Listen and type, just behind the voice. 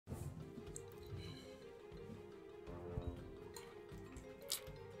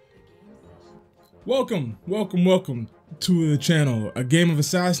Welcome to the channel, a game of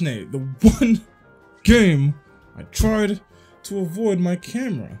Assassinate, the one game I tried to avoid my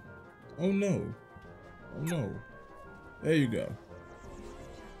camera. Oh no. Oh no. There you go.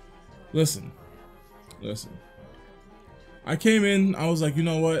 Listen. I came in, I was like, you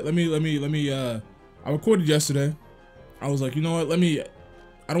know what, I recorded yesterday. I was like, you know what,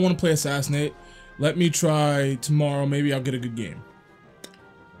 I don't want to play Assassinate. Let me try tomorrow, maybe I'll get a good game.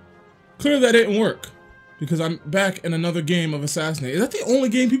 Clearly that didn't work, because I'm back in another game of Assassinate. Is that the only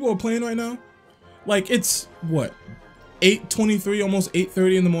game people are playing right now? Like, it's, what, 8:23, almost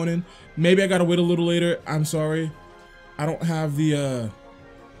 8:30 in the morning. Maybe I gotta wait a little later, I'm sorry. I don't have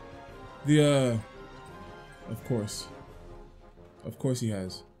of course he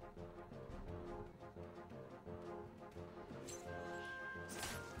has.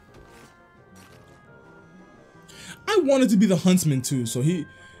 I wanted to be the huntsman too, so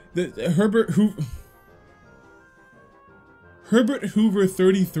Herbert Hoover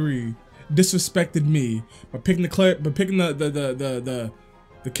 33 disrespected me by picking the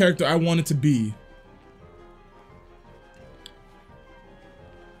character I wanted to be.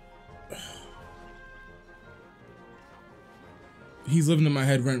 He's living in my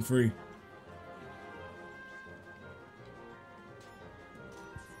head rent free.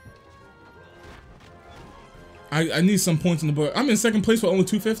 I need some points on the board. I'm in second place with only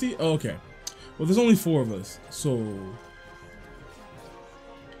 250? Oh, okay. Well, there's only 4 of us, so...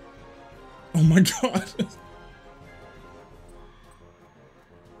 Oh my god.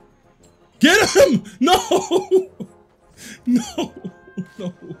 Get him! No! No!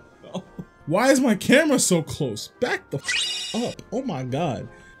 No! No! Why is my camera so close? Back the f up. Oh my god.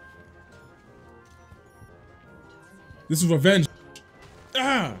 This is revenge.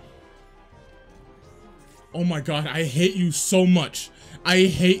 Ah! Oh my god, I hate you so much. I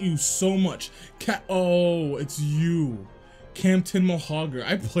hate you so much. Oh, it's you. Campton Mohogger.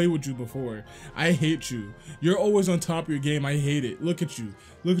 I played with you before. I hate you. You're always on top of your game. I hate it. Look at you.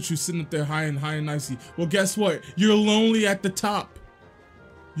 Look at you sitting up there high and nicely. Well, guess what? You're lonely at the top.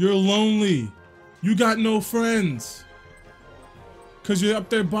 You're lonely. You got no friends. Because you're up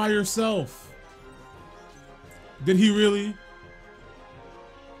there by yourself. Did he really?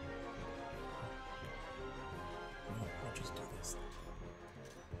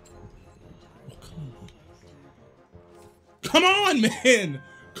 Come on, man!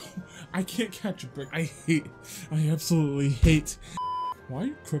 I can't catch a break. I absolutely hate. Why are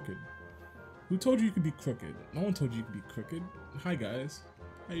you crooked? Who told you could be crooked? No one told you could be crooked. Hi, guys.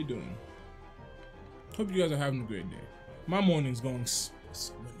 How you doing? Hope you guys are having a great day. My morning's going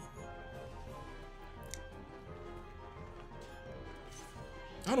swimming.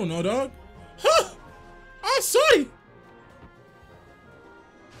 I don't know, dog. Huh! Oh, sorry!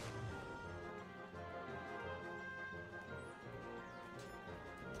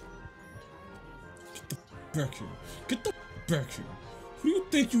 Back here. Get the back here. Who do you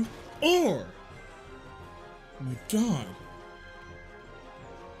think you are? Oh my god.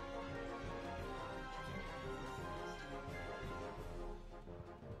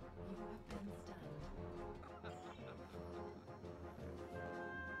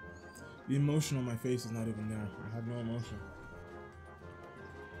 The emotion on my face is not even there. I have no emotion.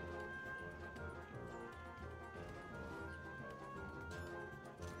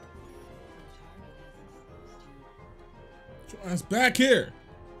 It's back here.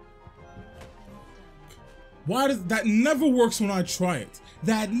 Why does that never works when I try it?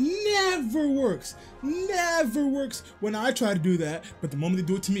 That never works. Never works when I try to do that. But the moment they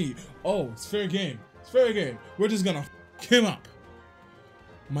do it to me, oh, it's fair game. It's fair game. We're just gonna f him up.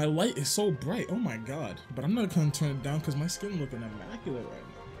 My light is so bright. Oh my god. But I'm not gonna turn it down because my skin looking immaculate right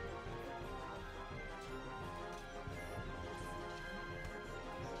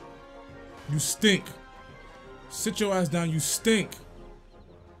now. You stink. Sit your ass down, you stink.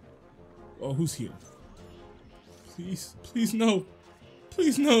 Oh, who's here? Please, please no.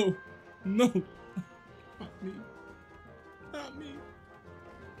 Please no. No. Not me. Not me.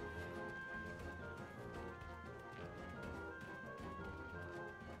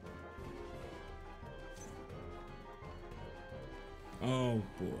 Oh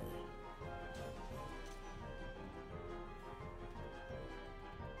boy.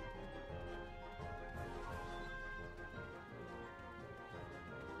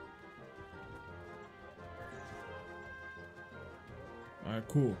 Alright,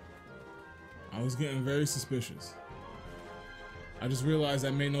 cool. I was getting very suspicious. I just realized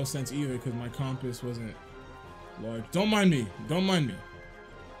that made no sense either because my compass wasn't large. Don't mind me. Don't mind me.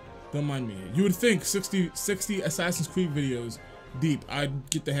 Don't mind me. You would think 60 Assassin's Creed videos deep, I'd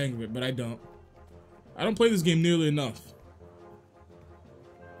get the hang of it, but I don't. I don't play this game nearly enough.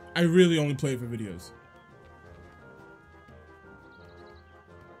 I really only play it for videos.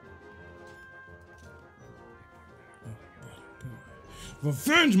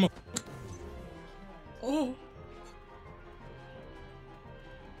 Revenge, my. Oh.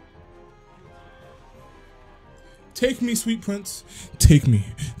 Take me, sweet prince. Take me.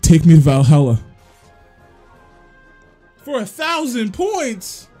 Take me to Valhalla. For 1,000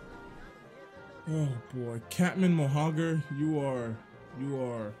 points. Oh boy, Catman Mohager, you are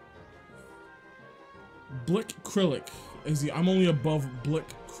Blick Krillic. I'm only above Blick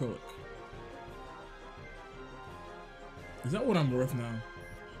Krillic. Is that what I'm worth now?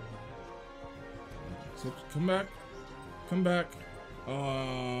 So come back. Come back.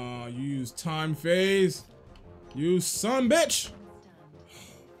 You use time phase. You son bitch.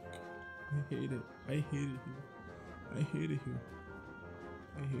 I hate it. I hate it here. I hate it here.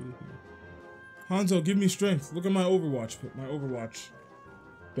 I hate it here. Hanzo, give me strength. Look at my Overwatch. My Overwatch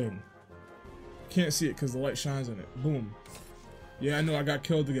thing. Can't see it because the light shines on it. Boom. Yeah, I know I got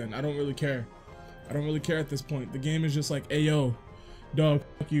killed again. I don't really care. I don't really care at this point. The game is just like, hey yo, dog,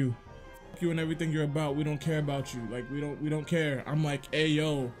 fuck you. Fuck you and everything you're about. We don't care about you. Like we don't care. I'm like, hey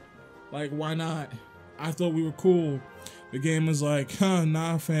yo, like why not? I thought we were cool. The game is like, huh,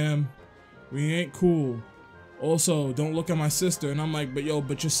 nah fam. We ain't cool. Also, don't look at my sister. And I'm like, but yo,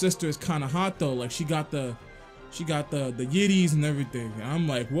 but your sister is kinda hot though. Like she got the yitties and everything. And I'm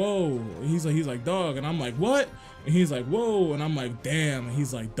like, whoa. And he's like, dog. And I'm like, what? And he's like, whoa. And I'm like, damn. And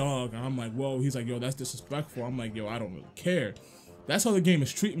he's like, dog. And I'm like, whoa. He's like, yo, that's disrespectful. I'm like, yo, I don't really care. That's how the game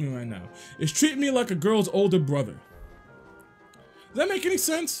is treating me right now. It's treating me like a girl's older brother. Does that make any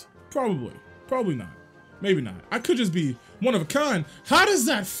sense? Probably. Probably not. Maybe not. I could just be one of a kind. How does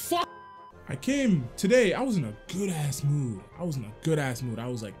that fuck? I came today, I was in a good ass mood. I was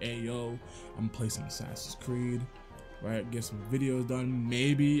like, hey yo, I'm gonna play some Assassin's Creed, right? Get some videos done.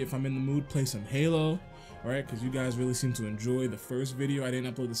 Maybe if I'm in the mood, play some Halo, right? Because you guys really seem to enjoy the first video. I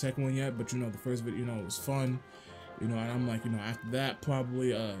didn't upload the second one yet, but you know, the first video, you know, it was fun. You know, and I'm like, you know, after that, probably,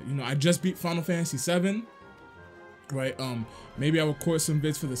 you know, I just beat Final Fantasy VII, right? Maybe I'll record some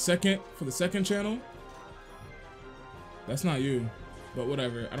vids for the second channel. That's not you. But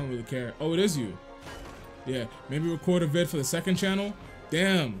whatever, I don't really care. Oh, it is you. Yeah, maybe record a vid for the second channel.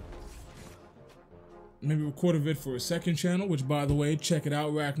 Damn. Maybe record a vid for a second channel, which by the way, check it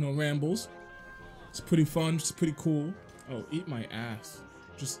out, RachnoRambles. It's pretty fun, it's pretty cool. Oh, eat my ass.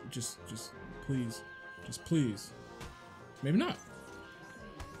 Just please. Just please. Maybe not.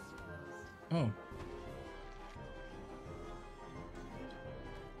 Oh.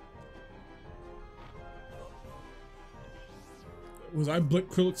 Was I Blick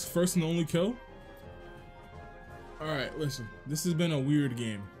Krillic's first and only kill? Alright, listen. This has been a weird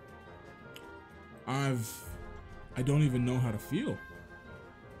game. I don't even know how to feel.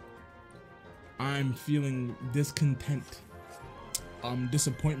 I'm feeling discontent.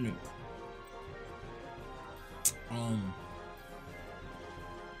 Disappointment. I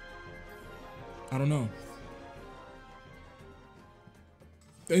don't know.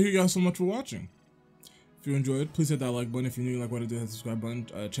 Thank you guys so much for watching. If you enjoyed, please hit that like button. If you're new, like what I do, hit the subscribe button.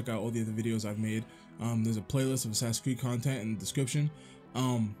 Check out all the other videos I've made. There's a playlist of Assassin's Creed content in the description.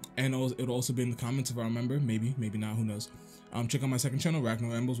 And it'll also be in the comments if I remember. Maybe not, who knows. Check out my second channel,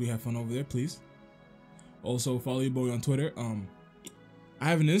 RachnoRambles. We have fun over there, please. Also, follow your boy on Twitter. I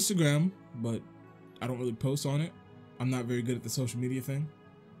have an Instagram, but I don't really post on it. I'm not very good at the social media thing.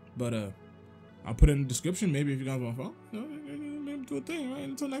 But I'll put it in the description. Maybe if you guys want to follow. Maybe do a thing, right?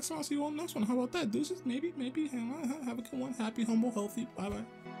 Until next time, I'll see you on the next one. How about that, deuces? Maybe. Have a good one. Happy, humble, healthy. Bye-bye.